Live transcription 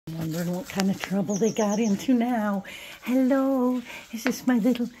wondering what kind of trouble they got into now. Hello, this is my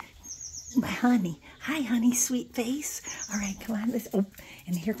honey. Hi, honey, sweet face. All right, come on. Oh,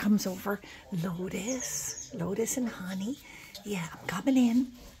 and here comes over Lotus and Honey. Yeah, I'm coming in.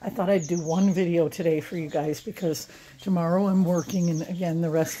 I thought I'd do one video today for you guys because tomorrow I'm working, and again, the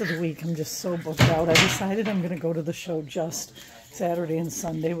rest of the week I'm just so booked out. I decided I'm going to go to the show just Saturday and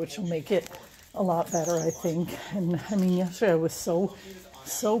Sunday, which will make it a lot better, I think. And I mean, yesterday I was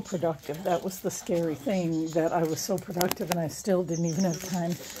so productive. That was the scary thing, that I was so productive and I still didn't even have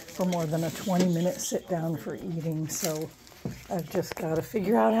time for more than a 20-minute sit down for eating. So I've just got to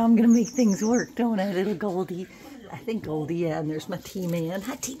figure out how I'm going to make things work, don't I, little Goldie? I think Goldie, yeah. And there's my T-Man.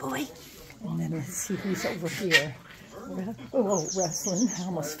 Hi, T-Boy. And then let's see who's over here. Oh, wrestling. I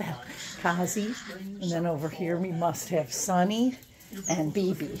almost fell. Kazi. And then over here we must have Sunny and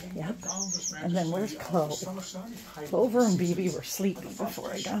BB. Yep. And then where's Clove? Clover and BB were sleeping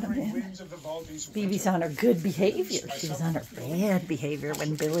before I got them in. BB's on her good behavior. She was on her bad behavior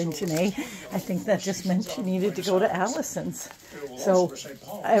when Bill and Janae, I think that just meant she needed to go to Allison's. So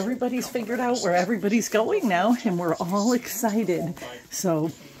everybody's figured out where everybody's going now, and we're all excited.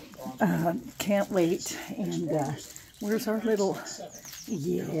 So can't wait. And where's our little...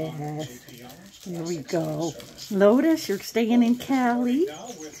 Yes, here we go. Lotus, you're staying in Cali.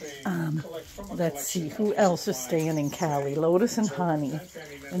 Let's see, who else is staying in Cali? Lotus and Honey.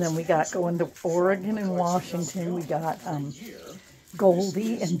 And then we got going to Oregon and Washington. We got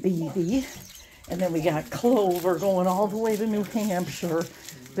Goldie and BB. And then we got Clover going all the way to New Hampshire,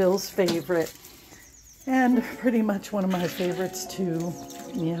 Bill's favorite. And pretty much one of my favorites too.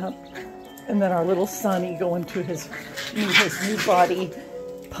 Yep. And then our little Sonny going to his new buddy,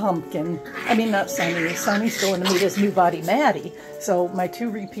 Pumpkin. I mean, not Sonny. Sonny's going to meet his new buddy, Maddie. So my two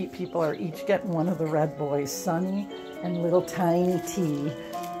repeat people are each getting one of the red boys, Sonny and little Tiny T.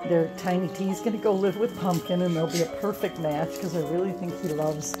 Their Tiny T's going to go live with Pumpkin, and they'll be a perfect match because I really think he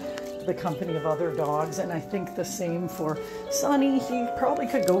loves the company of other dogs. And I think the same for Sonny. He probably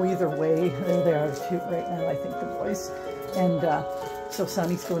could go either way. They are cute right now, I think, the boys. And so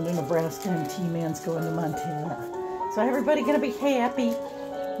Sonny's going to Nebraska and T-Man's going to Montana. So everybody going to be happy.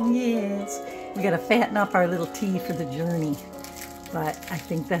 Yes. We got to fatten up our little T for the journey. But I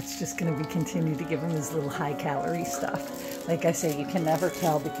think that's just going to be continue to give him his little high-calorie stuff. Like I say, you can never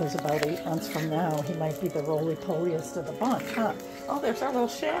tell because about 8 months from now, he might be the roly-poliest of the bunch, huh? Oh, there's our little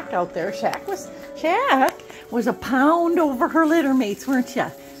Shaq out there. Shaq was a pound over her litter mates, weren't you?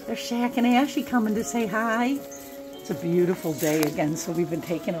 There's Shaq and Ashy coming to say hi. It's a beautiful day again, so we've been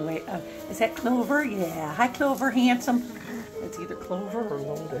taken away. Is that Clover? Yeah. Hi, Clover, handsome. It's either Clover or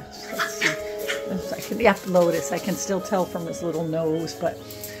Lotus. Let's see. Yeah, Lotus. I can still tell from his little nose, but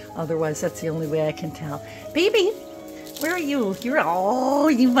otherwise that's the only way I can tell. BB, where are you?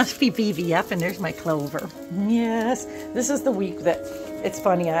 You must be BB. Yep, and there's my Clover. Yes. This is the week that, it's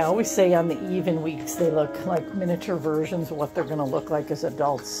funny, I always say on the even weeks they look like miniature versions of what they're going to look like as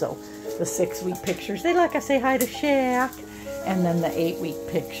adults. So the 6-week pictures, they like I say hi to Shaq, and then the 8-week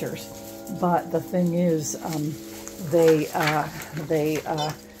pictures. But the thing is,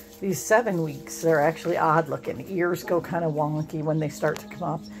 these 7 weeks, they're actually odd looking. Ears go kind of wonky when they start to come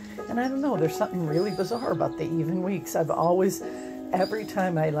up. And I don't know, there's something really bizarre about the even weeks. I've always, every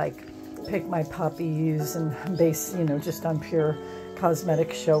time I like pick my puppies and base, just on pure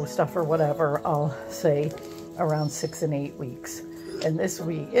cosmetic show stuff or whatever, I'll say around 6 and 8 weeks. And this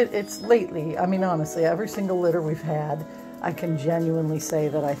week, it's lately, I mean, honestly, every single litter we've had, I can genuinely say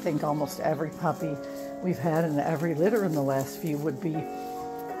that I think almost every puppy we've had in every litter in the last few would be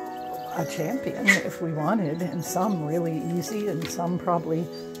a champion if we wanted. And some really easy, and some probably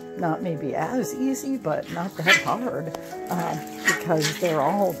not maybe as easy, but not that hard, because they're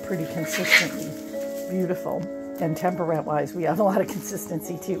all pretty consistently beautiful. And temperament-wise, we have a lot of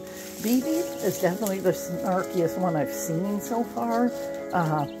consistency too. BB is definitely the snarkiest one I've seen so far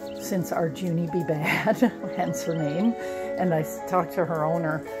since our Junie Be Bad, hence her name. And I talked to her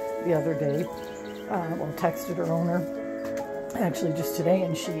owner the other day, texted her owner actually just today,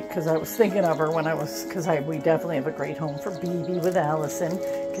 and because I was thinking of her when we definitely have a great home for BB with Allison,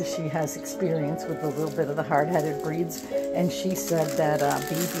 because she has experience with a little bit of the hard-headed breeds. And she said that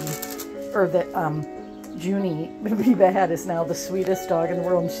Junie Be Bad is now the sweetest dog in the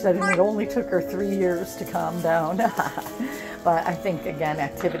world. And she said it only took her 3 years to calm down. But I think, again,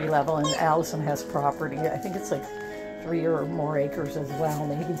 activity level, and Allison has property. I think it's like 3 or more acres as well,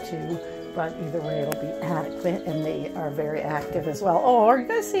 maybe 2. But either way, it'll be adequate, and they are very active as well. Oh, are you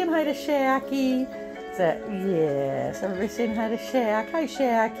guys saying hi to Shacky? Is that, yes, everybody saying hi to Shaq. Hi,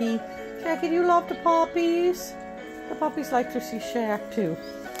 Shacky. Shacky, do you love the puppies? The puppies like to see Shaq, too.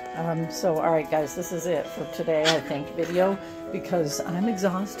 So, all right, guys, this is it for today, I think, video, because I'm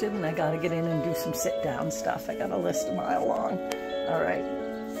exhausted and I got to get in and do some sit-down stuff. I got a list a mile long. All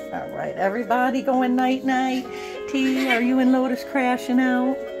right, everybody going night-night. T, are you and Lotus crashing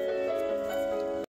out?